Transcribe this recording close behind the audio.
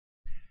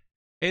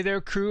Hey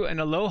there, crew, and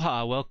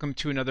aloha. Welcome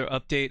to another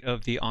update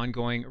of the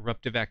ongoing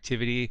eruptive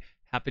activity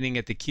happening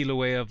at the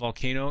Kilauea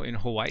volcano in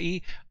Hawaii.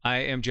 I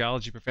am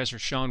Geology Professor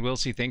Shawn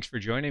Willsey. Thanks for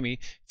joining me.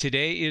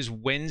 Today is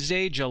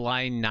Wednesday,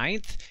 July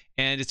 9th,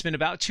 and it's been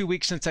about 2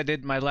 weeks since I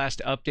did my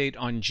last update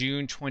on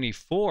June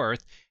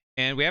 24th.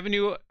 And we have a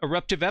new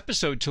eruptive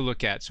episode to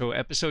look at. So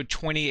episode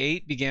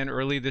 28 began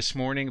early this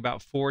morning,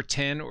 about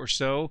 4:10 or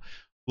so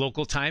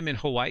local time in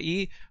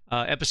Hawaii.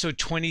 Episode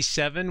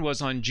 27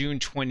 was on June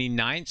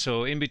 29th,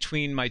 so in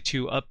between my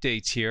two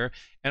updates here.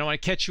 And I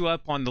want to catch you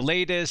up on the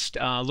latest,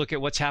 look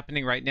at what's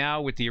happening right now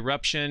with the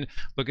eruption,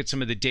 look at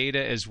some of the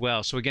data as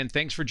well. So again,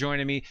 thanks for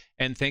joining me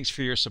and thanks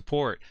for your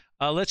support.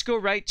 Let's go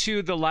right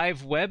to the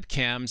live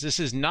webcams. This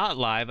is not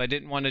live. I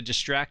didn't want to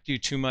distract you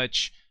too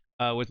much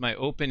with my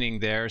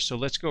opening there. So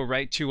let's go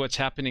right to what's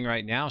happening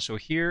right now. So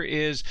here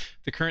is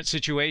the current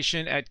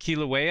situation at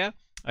Kilauea.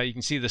 You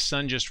can see the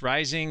sun just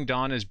rising,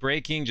 dawn is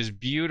breaking, just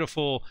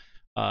beautiful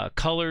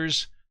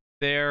colors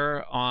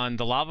there on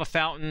the lava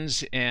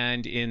fountains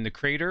and in the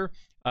crater.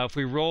 If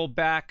we roll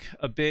back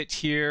a bit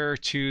here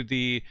to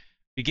the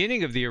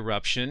beginning of the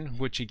eruption,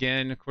 which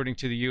again, according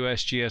to the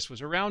USGS,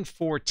 was around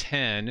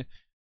 4:10.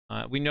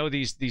 We know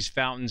these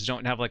fountains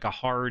don't have like a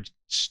hard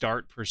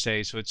start per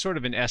se, so it's sort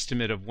of an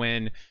estimate of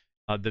when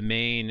the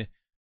main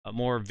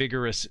more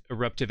vigorous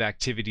eruptive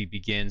activity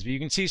begins. But you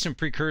can see some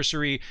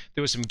precursory,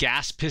 there was some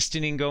gas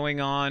pistoning going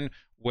on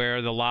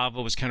where the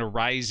lava was kind of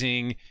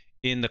rising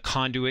in the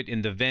conduit,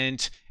 in the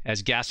vent,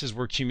 as gases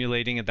were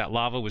accumulating and that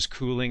lava was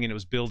cooling and it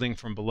was building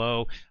from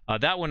below.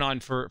 That went on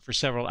for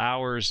several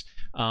hours,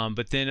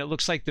 but then it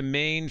looks like the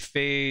main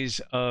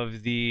phase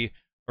of the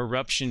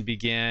eruption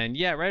began,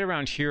 right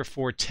around here,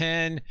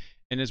 4:10.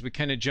 And as we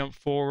kind of jump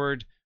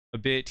forward a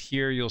bit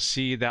here, you'll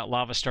see that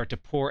lava start to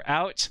pour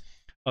out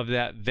of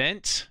that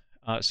vent.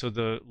 So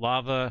the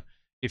lava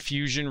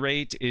effusion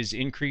rate is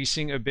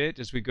increasing a bit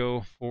as we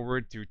go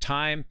forward through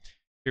time.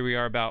 Here we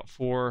are about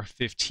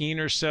 4:15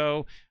 or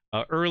so.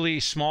 Early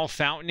small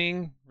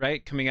fountaining,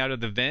 right, coming out of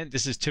the vent.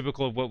 This is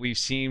typical of what we've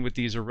seen with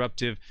these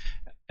eruptive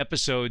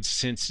episodes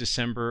since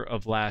December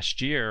of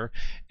last year.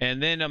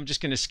 And then I'm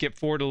just going to skip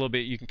forward a little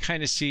bit. You can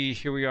kind of see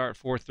here we are at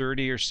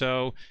 4:30 or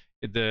so.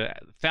 The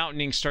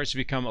fountaining starts to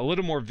become a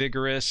little more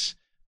vigorous,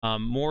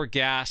 more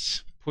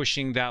gas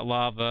pushing that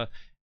lava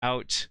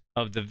out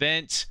of the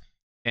vent,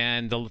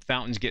 and the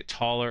fountains get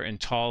taller and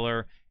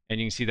taller, and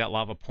you can see that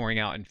lava pouring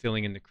out and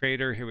filling in the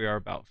crater. Here we are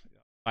about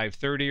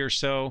 5:30 or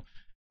so,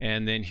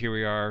 and then here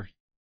we are,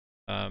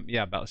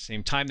 about the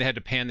same time. They had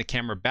to pan the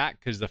camera back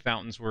because the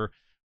fountains were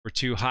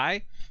too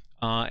high,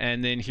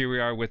 and then here we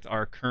are with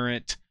our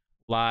current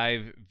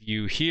live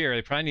view here.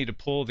 They probably need to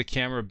pull the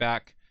camera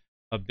back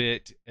a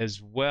bit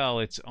as well.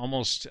 It's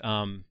almost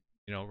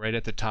right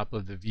at the top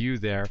of the view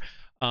there.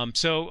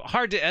 So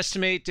hard to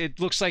estimate. It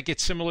looks like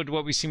it's similar to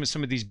what we've seen with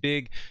some of these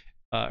big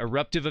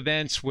eruptive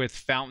events with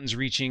fountains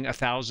reaching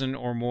 1,000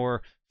 or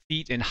more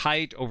feet in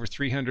height, over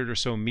 300 or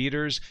so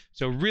meters.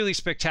 So really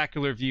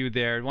spectacular view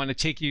there. I want to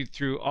take you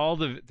through all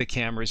the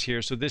cameras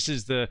here. So this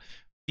is the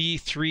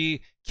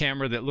V3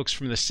 camera that looks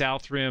from the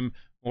south rim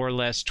more or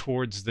less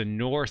towards the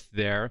north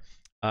there.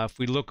 If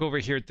we look over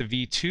here at the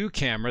V2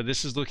 camera,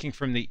 this is looking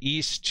from the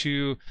east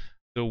to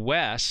the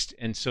west,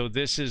 and so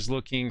this is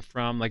looking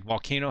from like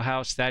Volcano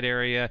House, that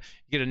area.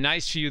 You get a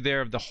nice view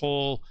there of the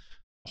whole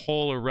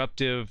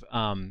eruptive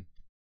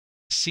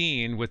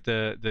scene with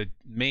the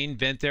main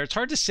vent there. It's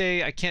hard to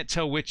say. I can't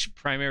tell which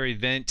primary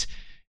vent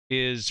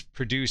is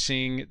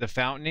producing the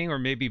fountaining, or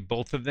maybe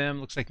both of them.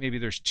 Looks like maybe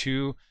there's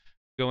two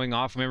going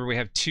off. Remember, we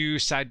have two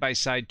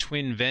side-by-side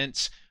twin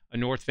vents, a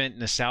north vent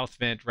and a south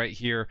vent right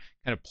here,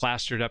 kind of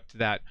plastered up to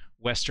that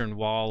western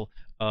wall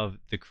of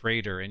the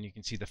crater. And you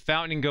can see the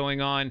fountaining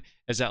going on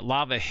as that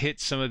lava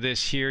hits some of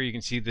this here. You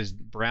can see this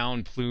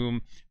brown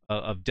plume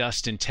of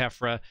dust and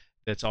tephra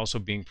that's also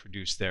being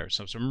produced there.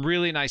 So some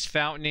really nice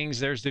fountainings.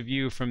 There's the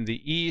view from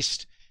the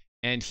east,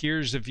 and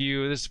here's the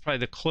view. This is probably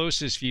the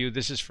closest view.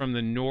 This is from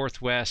the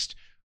northwest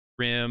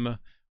rim,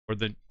 or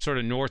the sort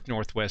of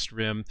northwest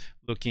rim,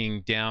 looking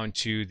down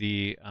to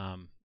the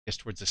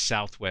towards the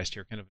southwest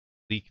here, kind of a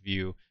bleak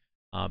view.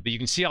 But you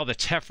can see all the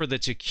tephra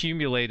that's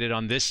accumulated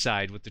on this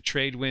side with the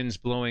trade winds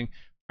blowing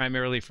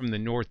primarily from the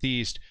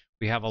northeast.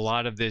 We have a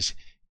lot of this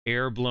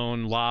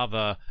air-blown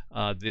lava,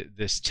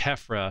 this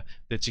tephra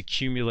that's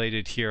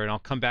accumulated here. And I'll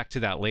come back to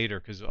that later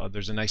because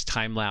there's a nice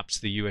time lapse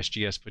the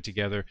USGS put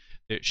together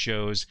that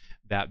shows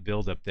that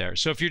buildup there.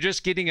 So if you're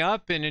just getting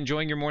up and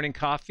enjoying your morning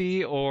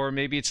coffee, or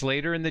maybe it's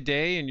later in the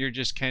day and you're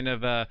just kind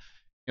of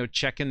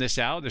checking this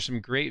out, there's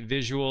some great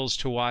visuals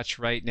to watch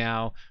right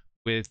now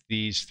with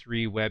these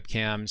three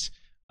webcams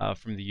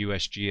from the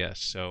USGS.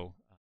 So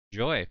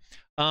enjoy.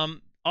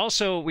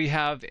 Also, we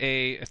have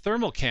a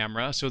thermal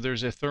camera. So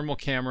there's a thermal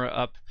camera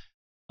up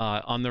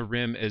on the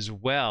rim as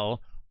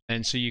well.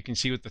 And so you can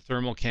see with the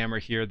thermal camera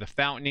here, the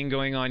fountaining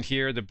going on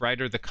here. The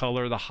brighter the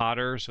color, the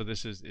hotter. So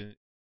this is in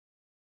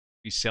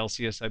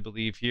Celsius, I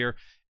believe, here.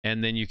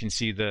 And then you can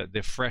see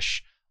the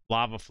fresh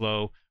lava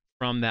flow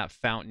from that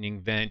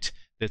fountaining vent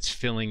that's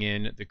filling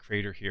in the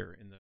crater here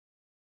in the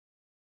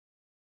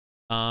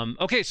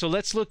Okay, so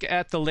let's look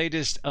at the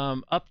latest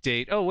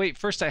update. Oh, wait,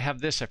 first I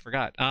have this, I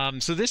forgot.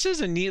 So this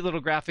is a neat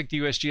little graphic the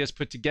USGS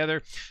put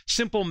together.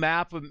 Simple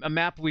map, a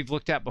map we've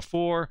looked at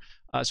before.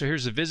 So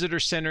here's the visitor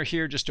center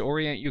here, just to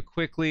orient you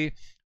quickly.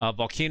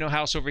 Volcano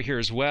House over here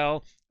as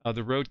well.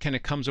 The road kind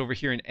of comes over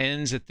here and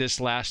ends at this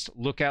last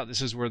lookout.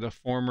 This is where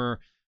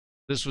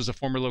this was a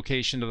former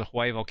location of the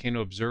Hawaii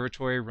Volcano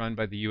Observatory run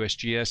by the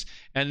USGS.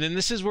 And then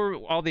this is where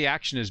all the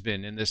action has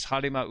been, in this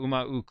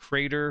Harima'uma'u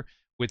crater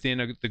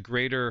within the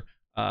greater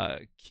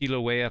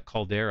Kilauea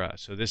caldera.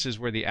 So this is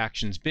where the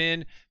action's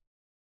been.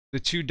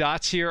 The two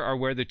dots here are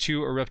where the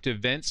two eruptive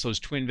vents, those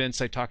twin vents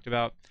I talked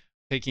about,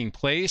 taking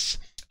place.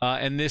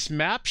 And this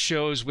map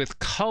shows with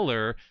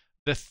color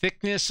the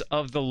thickness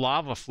of the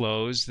lava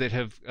flows that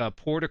have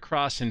poured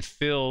across and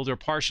filled or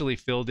partially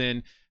filled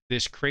in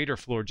this crater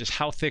floor, just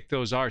how thick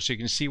those are. So you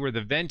can see where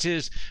the vent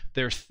is,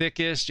 they're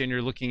thickest, and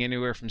you're looking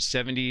anywhere from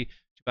 70 to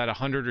about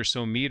 100 or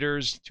so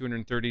meters,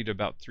 230 to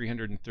about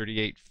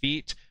 338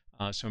 feet.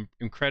 So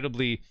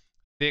incredibly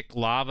thick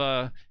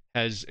lava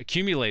has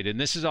accumulated. And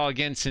this is all,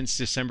 again, since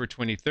December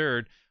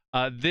 23rd.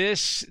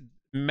 This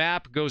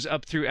map goes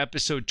up through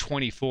episode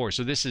 24.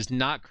 So this is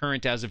not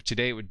current as of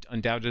today. It would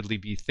undoubtedly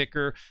be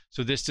thicker.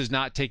 So this does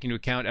not take into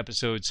account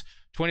episodes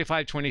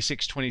 25,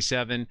 26,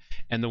 27,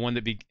 and the one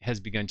that has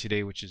begun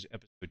today, which is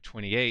episode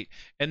 28.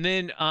 And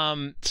then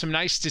some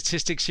nice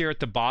statistics here at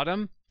the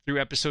bottom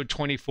through episode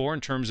 24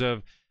 in terms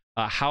of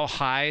how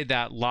high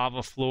that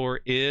lava floor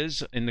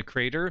is in the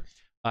crater,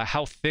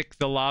 how thick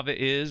the lava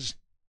is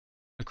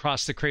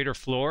across the crater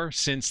floor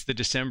since the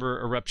December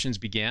eruptions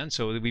began.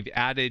 So we've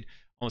added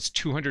almost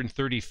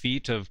 230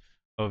 feet of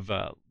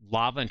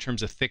lava in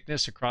terms of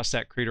thickness across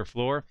that crater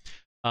floor.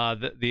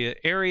 The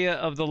area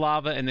of the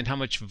lava, and then how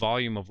much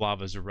volume of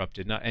lava is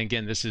erupted. Now, and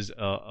again, this is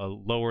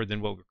lower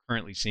than what we're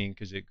currently seeing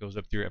because it goes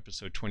up through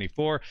episode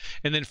 24.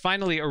 And then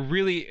finally, a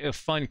really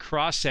fun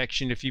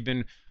cross-section. If you've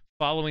been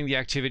following the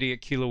activity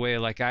at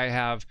Kilauea like I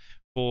have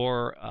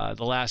for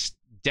the last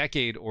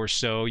decade or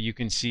so, you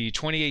can see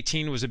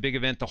 2018 was a big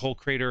event. The whole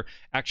crater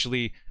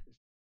actually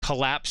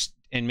collapsed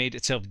and made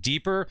itself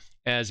deeper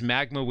as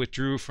magma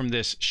withdrew from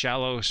this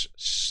shallow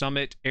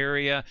summit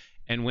area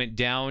and went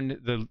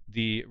down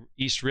the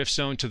East Rift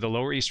Zone to the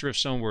lower East Rift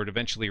Zone, where it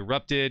eventually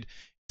erupted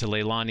to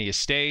Leilani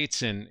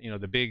Estates, and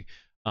the big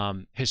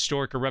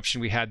historic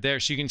eruption we had there.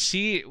 So you can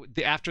see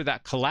after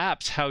that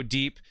collapse how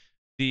deep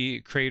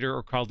the crater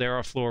or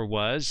caldera floor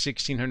was,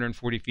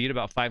 1,640 feet,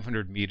 about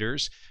 500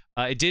 meters.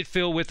 It did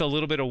fill with a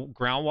little bit of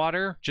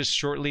groundwater just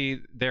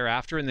shortly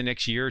thereafter. In the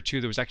next year or two,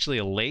 there was actually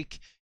a lake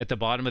at the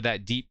bottom of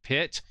that deep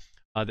pit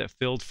that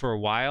filled for a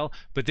while.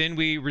 But then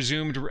we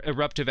resumed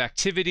eruptive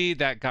activity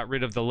that got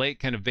rid of the lake,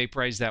 kind of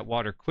vaporized that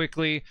water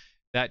quickly.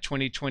 That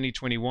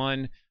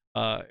 2020-21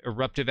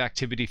 eruptive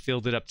activity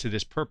filled it up to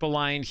this purple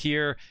line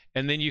here.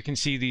 And then you can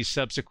see these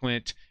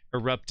subsequent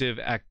eruptive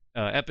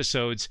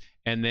episodes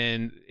and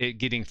then it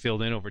getting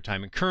filled in over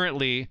time. And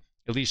currently,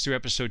 at least through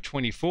episode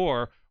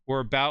 24, we're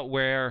about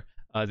where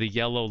the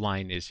yellow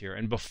line is here.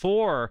 And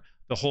before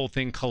the whole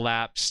thing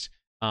collapsed,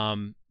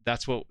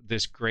 that's what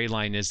this gray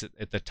line is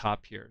at the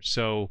top here.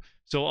 So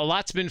a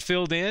lot's been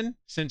filled in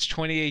since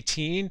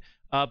 2018,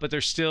 but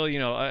there's still,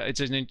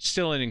 it's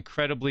still an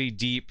incredibly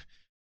deep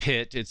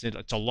pit.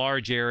 It's a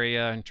large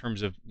area in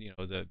terms of,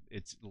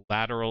 its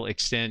lateral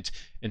extent.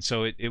 And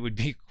so it would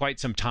be quite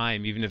some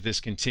time, even if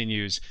this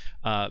continues,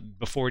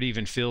 before it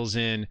even fills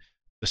in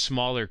the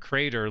smaller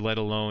crater, let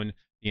alone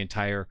the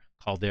entire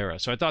caldera.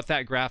 So I thought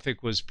that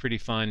graphic was pretty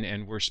fun,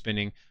 and we're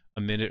spending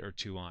a minute or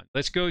two on.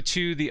 Let's go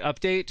to the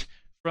update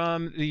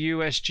from the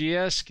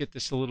USGS, get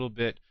this a little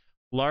bit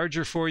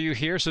larger for you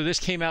here. So this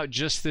came out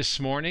just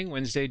this morning,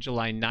 Wednesday,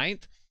 July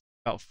 9th,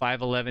 about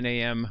 5:11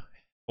 a.m.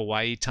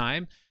 Hawaii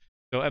time.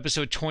 So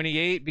episode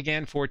 28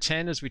 began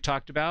 4:10, as we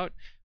talked about.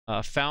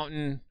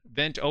 Fountain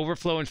vent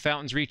overflow and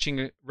fountains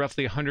reaching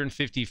roughly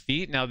 150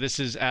 feet. Now this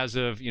is as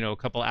of a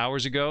couple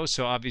hours ago.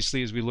 So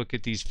obviously, as we look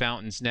at these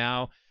fountains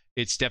now,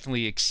 it's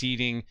definitely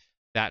exceeding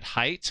that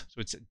height. So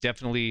it's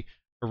definitely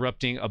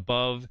erupting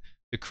above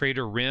the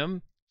crater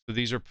rim. So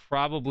these are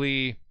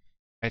probably,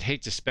 I'd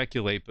hate to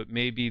speculate, but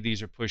maybe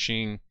these are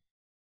pushing,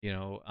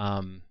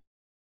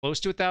 close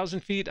to 1,000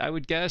 feet, I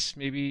would guess.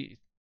 Maybe,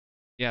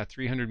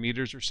 300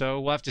 meters or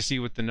so. We'll have to see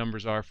what the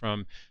numbers are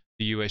from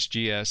the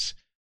USGS.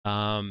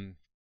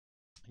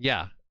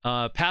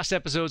 Past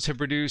episodes have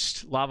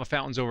produced lava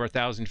fountains over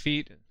 1,000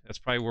 feet. That's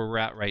probably where we're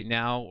at right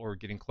now, or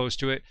getting close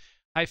to it.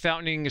 High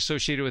fountaining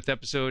associated with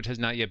episode has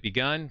not yet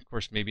begun. Of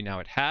course, maybe now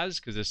it has,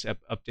 because this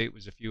update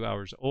was a few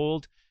hours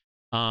old.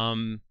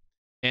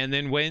 And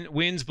then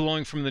winds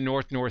blowing from the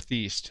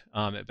north-northeast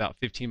at about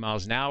 15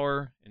 miles an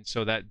hour. And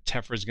so that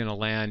tephra is going to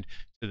land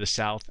to the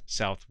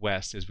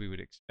south-southwest, as we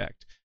would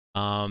expect.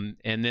 And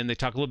then they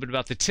talk a little bit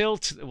about the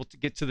tilt. We'll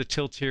get to the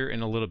tilt here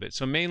in a little bit.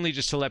 So mainly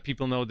just to let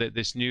people know that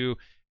this new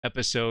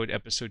episode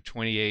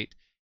 28,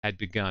 had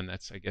begun.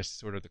 That's, I guess,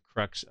 sort of the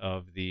crux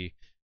of the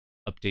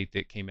update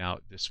that came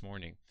out this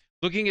morning.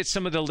 Looking at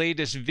some of the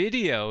latest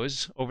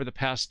videos over the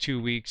past 2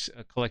 weeks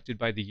collected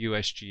by the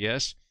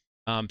USGS,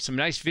 Some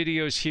nice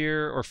videos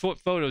here, or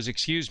photos,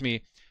 excuse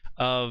me,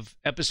 of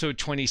episode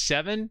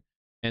 27.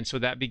 And so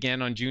that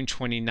began on June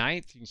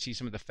 29th. You can see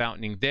some of the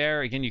fountaining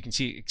there. Again, you can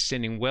see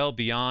extending well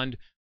beyond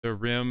the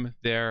rim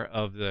there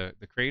of the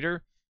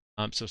crater.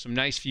 So some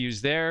nice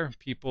views there.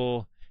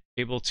 People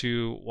able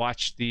to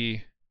watch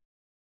the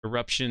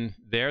eruption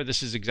there.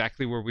 This is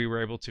exactly where we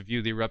were able to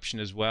view the eruption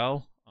as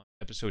well on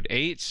episode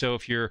 8. So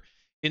if you're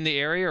in the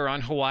area or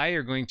on Hawaii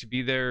or going to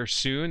be there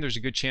soon, there's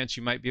a good chance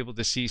you might be able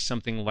to see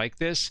something like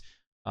this,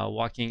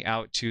 walking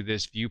out to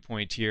this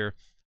viewpoint here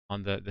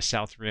on the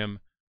south rim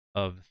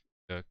of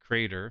the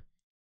crater.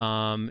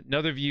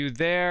 Another view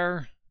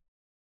there.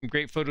 Some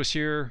great photos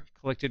here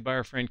collected by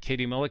our friend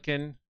Katie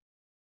Mulliken.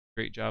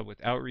 Great job with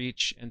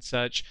outreach and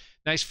such.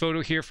 Nice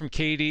photo here from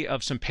Katie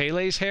of some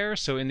Pele's hair.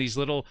 So in these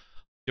little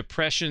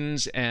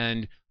depressions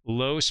and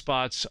low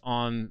spots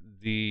on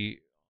the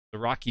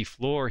rocky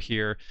floor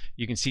here,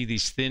 you can see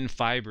these thin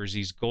fibers,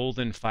 these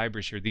golden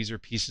fibers here. These are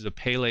pieces of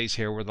Pele's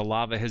hair where the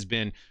lava has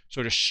been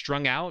sort of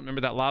strung out. Remember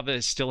that lava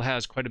still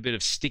has quite a bit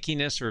of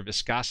stickiness or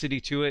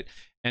viscosity to it.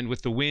 And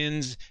with the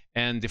winds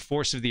and the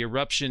force of the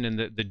eruption and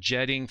the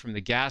jetting from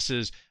the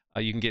gases,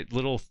 you can get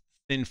little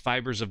thin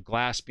fibers of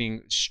glass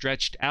being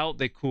stretched out.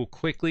 They cool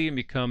quickly and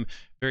become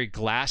very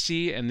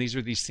glassy. And these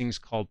are these things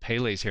called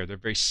Pele's hair. They're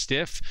very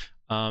stiff.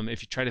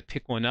 If you try to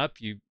pick one up,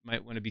 you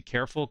might want to be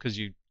careful because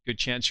good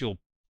chance you'll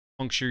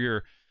puncture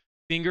your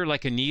finger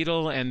like a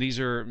needle. And these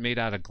are made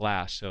out of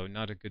glass, so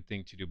not a good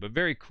thing to do. But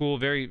very cool,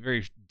 very,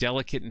 very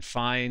delicate and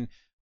fine,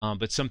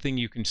 but something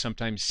you can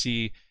sometimes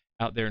see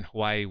out there in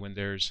Hawaii when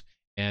there's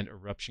an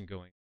eruption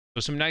going.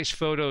 So some nice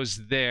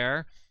photos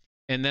there.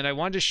 And then I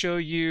wanted to show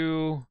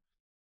you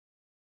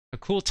a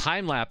cool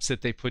time lapse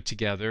that they put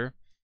together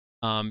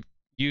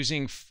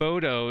using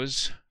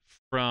photos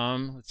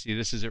from, let's see,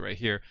 this is it right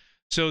here.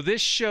 So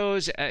this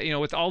shows,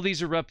 with all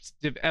these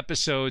eruptive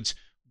episodes,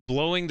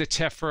 blowing the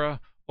tephra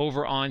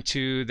over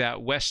onto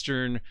that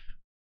western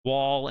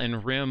wall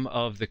and rim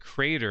of the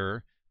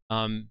crater.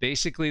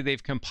 Basically,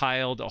 they've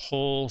compiled a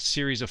whole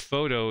series of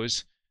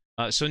photos.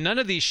 So none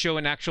of these show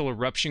an actual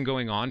eruption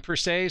going on per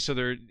se. So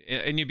and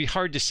it'd be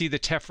hard to see the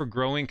tephra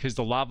growing because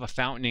the lava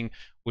fountaining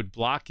would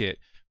block it.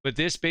 But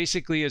this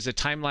basically is a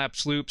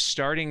time-lapse loop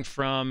starting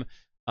from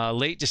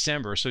late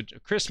December, so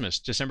Christmas,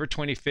 December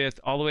 25th,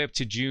 all the way up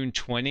to June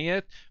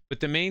 20th. But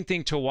the main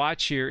thing to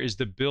watch here is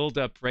the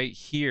buildup right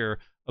here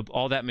of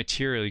all that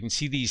material. You can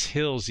see these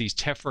hills, these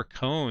tephra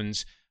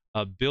cones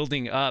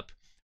building up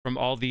from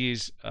all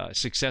these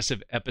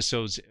successive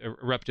episodes,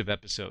 eruptive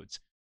episodes.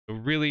 So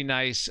really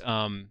nice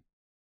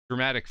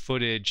dramatic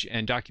footage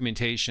and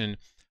documentation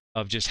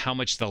of just how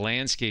much the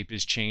landscape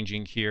is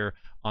changing here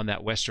on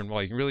that western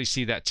wall. You can really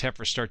see that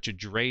tephra start to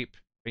drape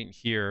right in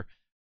here,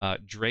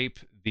 drape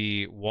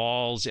the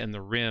walls and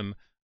the rim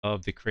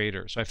of the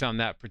crater. So I found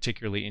that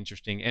particularly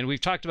interesting. And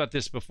we've talked about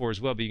this before as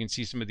well, but you can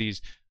see some of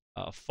these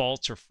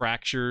faults or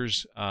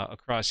fractures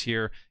across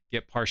here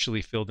get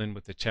partially filled in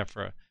with the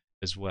tephra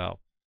as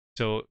well.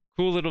 So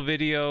cool little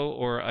video,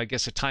 or I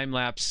guess a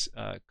time-lapse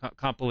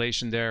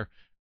compilation there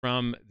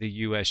from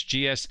the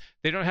USGS.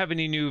 They don't have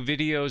any new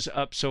videos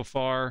up so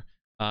far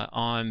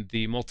on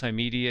the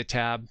multimedia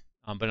tab,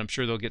 but I'm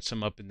sure they'll get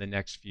some up in the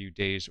next few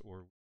days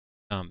or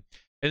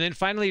and then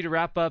finally, to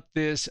wrap up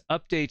this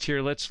update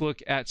here, let's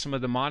look at some of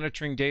the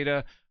monitoring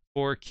data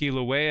for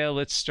Kilauea.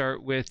 Let's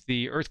start with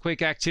the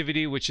earthquake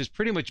activity, which is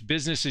pretty much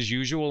business as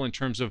usual in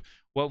terms of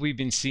what we've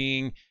been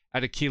seeing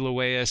out of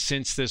Kilauea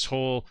since this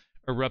whole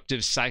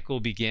eruptive cycle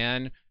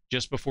began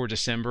just before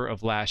December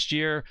of last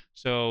year.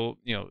 So,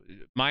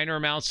 minor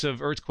amounts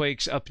of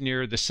earthquakes up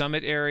near the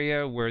summit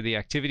area where the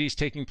activity is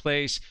taking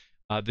place.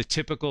 The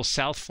typical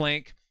south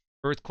flank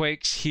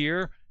earthquakes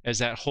here as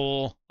that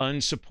whole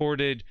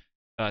unsupported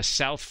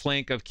south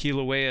flank of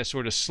Kilauea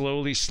sort of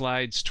slowly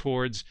slides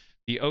towards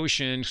the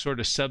ocean, sort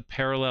of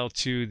subparallel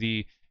to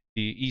the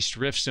East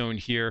Rift Zone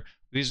here.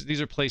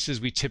 These are places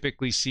we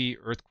typically see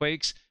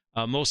earthquakes.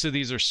 Most of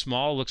these are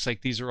small. Looks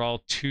like these are all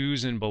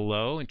 2s and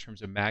below in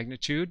terms of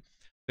magnitude.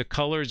 The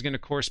color is going to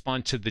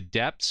correspond to the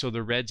depth. So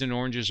the reds and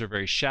oranges are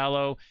very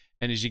shallow.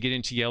 And as you get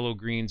into yellow,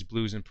 greens,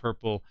 blues, and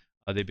purple,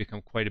 they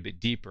become quite a bit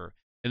deeper.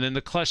 And then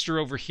the cluster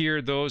over here,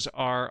 those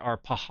are our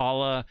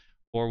Pahala,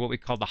 or what we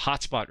call the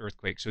hotspot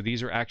earthquake. So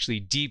these are actually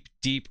deep,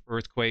 deep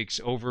earthquakes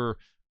over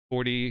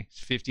 40,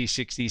 50,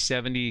 60,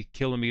 70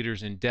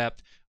 kilometers in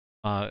depth,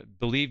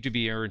 believed to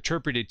be or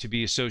interpreted to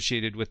be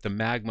associated with the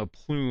magma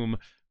plume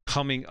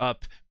coming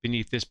up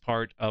beneath this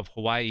part of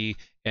Hawaii,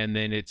 and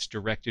then it's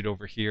directed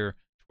over here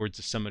towards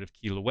the summit of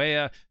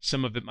Kilauea.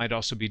 Some of it might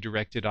also be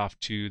directed off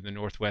to the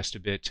northwest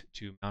a bit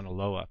to Mauna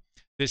Loa.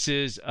 This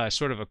is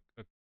sort of a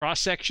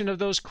cross-section of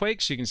those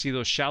quakes. You can see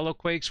those shallow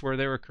quakes where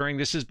they're occurring.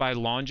 This is by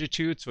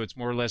longitude, so it's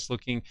more or less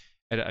looking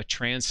at a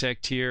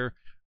transect here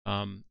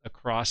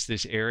across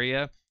this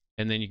area.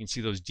 And then you can see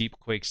those deep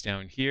quakes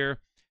down here.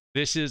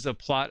 This is a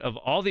plot of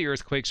all the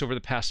earthquakes over the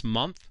past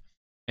month.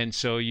 And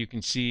so you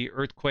can see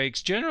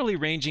earthquakes generally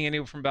ranging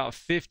anywhere from about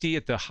 50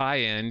 at the high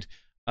end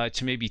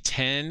to maybe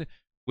 10,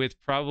 with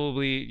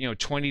probably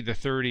 20 to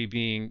 30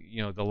 being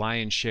the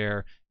lion's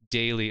share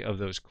daily of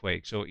those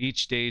quakes. So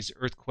each day's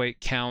earthquake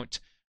count,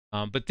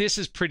 but this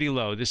is pretty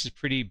low. This is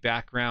pretty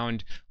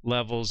background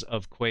levels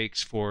of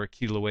quakes for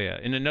Kilauea.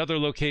 In another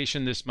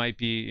location, this might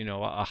be, you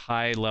know, a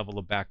high level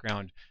of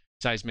background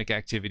seismic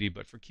activity,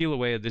 but for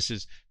Kilauea, this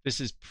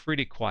is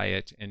pretty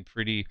quiet and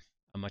pretty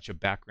much a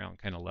background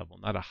kind of level,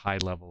 not a high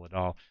level at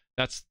all.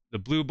 That's the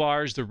blue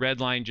bars. The red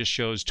line just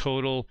shows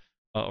total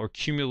or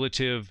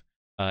cumulative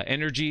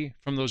energy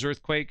from those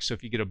earthquakes. So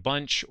if you get a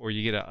bunch or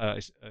you get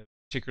a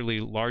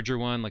particularly larger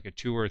one, like a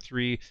 2 or a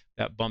 3,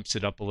 that bumps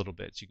it up a little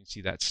bit. So you can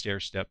see that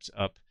stair steps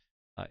up,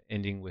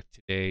 ending with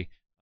today,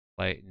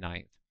 July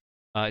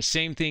 9th.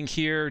 Same thing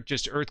here,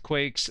 just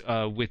earthquakes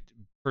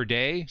per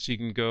day. So you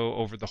can go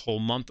over the whole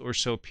month or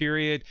so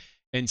period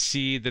and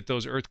see that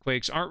those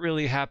earthquakes aren't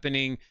really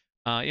happening.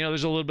 You know,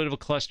 there's a little bit of a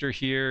cluster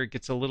here. It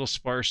gets a little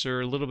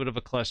sparser, a little bit of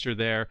a cluster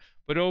there,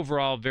 but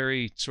overall,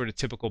 very sort of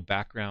typical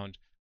background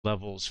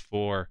levels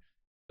for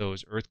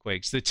those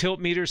earthquakes. The tilt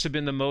meters have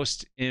been the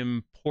most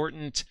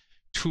important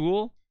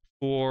tool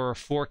for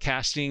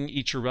forecasting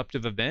each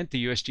eruptive event.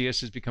 The USGS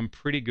has become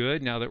pretty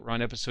good now that we're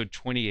on episode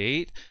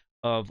 28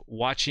 of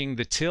watching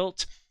the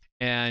tilt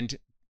and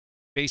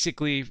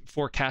basically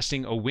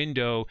forecasting a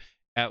window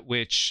at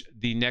which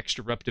the next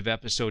eruptive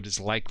episode is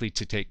likely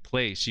to take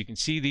place. You can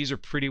see these are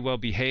pretty well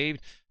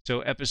behaved.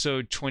 So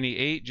episode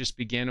 28 just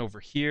began over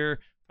here.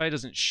 Probably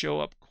doesn't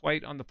show up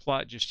quite on the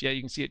plot just yet.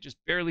 You can see it just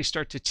barely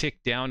start to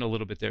tick down a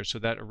little bit there. So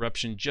that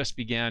eruption just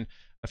began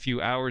a few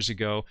hours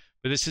ago.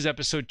 But this is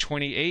episode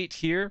 28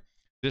 here.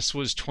 This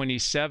was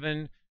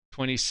 27,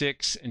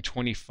 26, and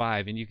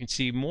 25. And you can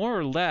see more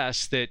or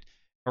less that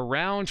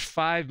around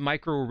 5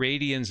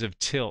 microradians of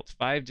tilt,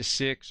 5 to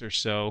 6 or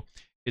so,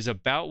 is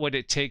about what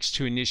it takes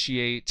to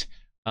initiate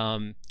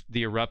the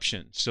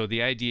eruption. So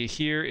the idea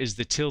here is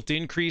the tilt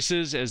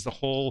increases as the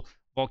whole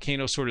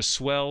volcano sort of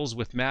swells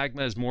with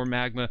magma. As more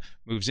magma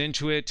moves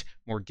into it,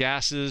 more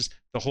gases,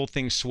 the whole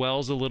thing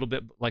swells a little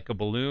bit like a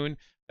balloon.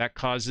 That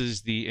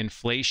causes the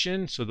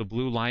inflation. So the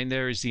blue line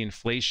there is the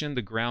inflation.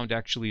 The ground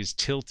actually is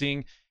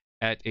tilting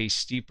at a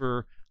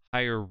steeper,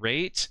 higher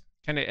rate.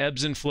 Kind of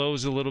ebbs and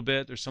flows a little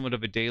bit. There's somewhat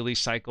of a daily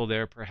cycle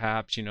there,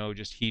 perhaps, you know,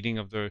 just heating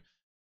of the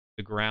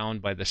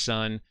ground by the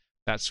sun,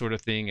 that sort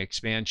of thing,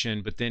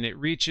 expansion. But then it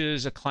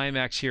reaches a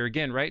climax here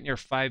again, right near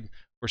 5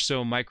 or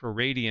so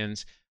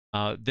microradians.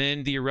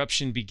 Then the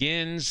eruption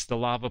begins, the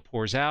lava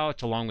pours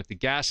out along with the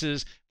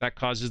gases. That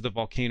causes the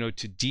volcano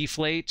to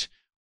deflate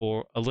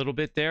or a little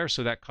bit there.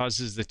 So that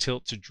causes the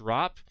tilt to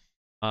drop.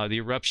 The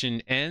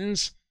eruption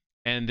ends,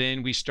 and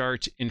then we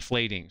start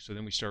inflating. So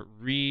then we start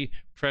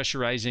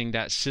repressurizing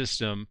that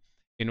system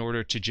in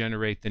order to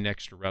generate the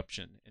next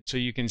eruption. And so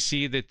you can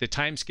see that the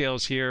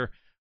timescales here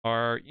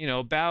are, you know,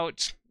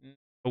 about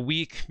a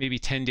week, maybe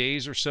 10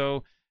 days or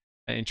so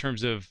in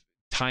terms of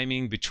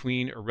timing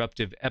between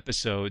eruptive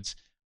episodes.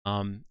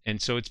 And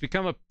so it's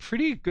become a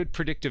pretty good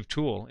predictive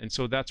tool. And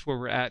so that's where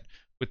we're at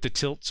with the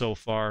tilt so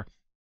far.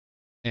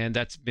 And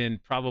that's been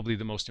probably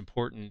the most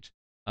important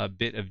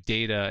bit of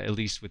data, at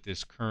least with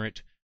this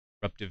current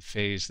eruptive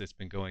phase that's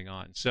been going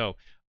on. So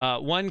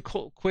one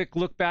quick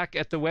look back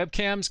at the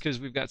webcams, because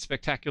we've got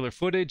spectacular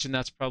footage, and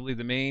that's probably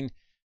the main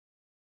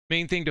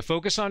thing to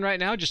focus on right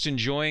now. Just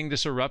enjoying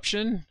this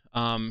eruption.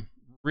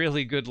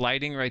 Really good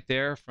lighting right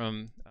there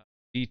from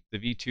the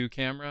V2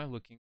 camera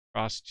looking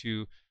across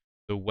to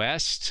the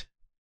west.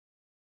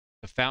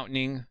 The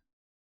fountaining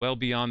well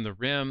beyond the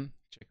rim.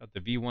 Check out the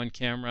V1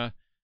 camera.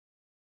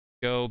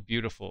 Go,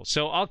 beautiful.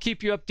 So I'll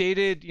keep you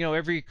updated, you know,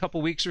 every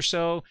couple weeks or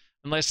so,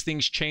 unless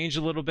things change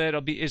a little bit.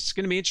 It's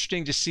going to be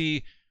interesting to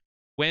see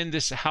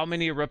how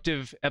many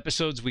eruptive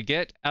episodes we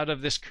get out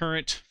of this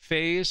current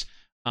phase.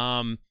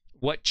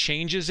 What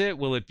changes it?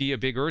 Will it be a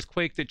big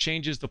earthquake that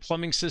changes the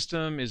plumbing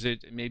system? Is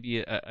it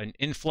maybe an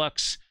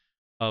influx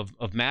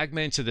of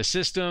magma into the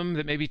system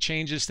that maybe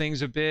changes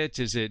things a bit?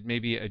 Is it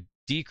maybe a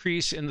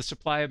decrease in the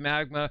supply of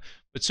magma?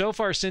 But so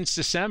far since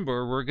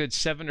December, we're a good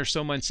 7 or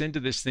so months into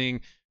this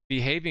thing,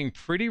 behaving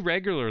pretty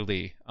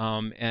regularly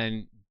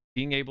and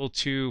being able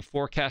to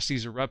forecast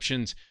these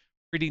eruptions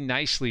pretty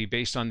nicely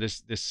based on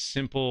this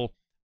simple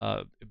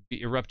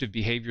eruptive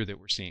behavior that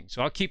we're seeing.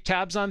 So I'll keep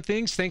tabs on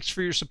things. Thanks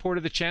for your support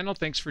of the channel.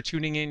 Thanks for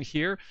tuning in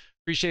here.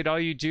 Appreciate all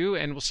you do,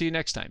 and we'll see you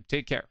next time.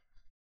 Take care.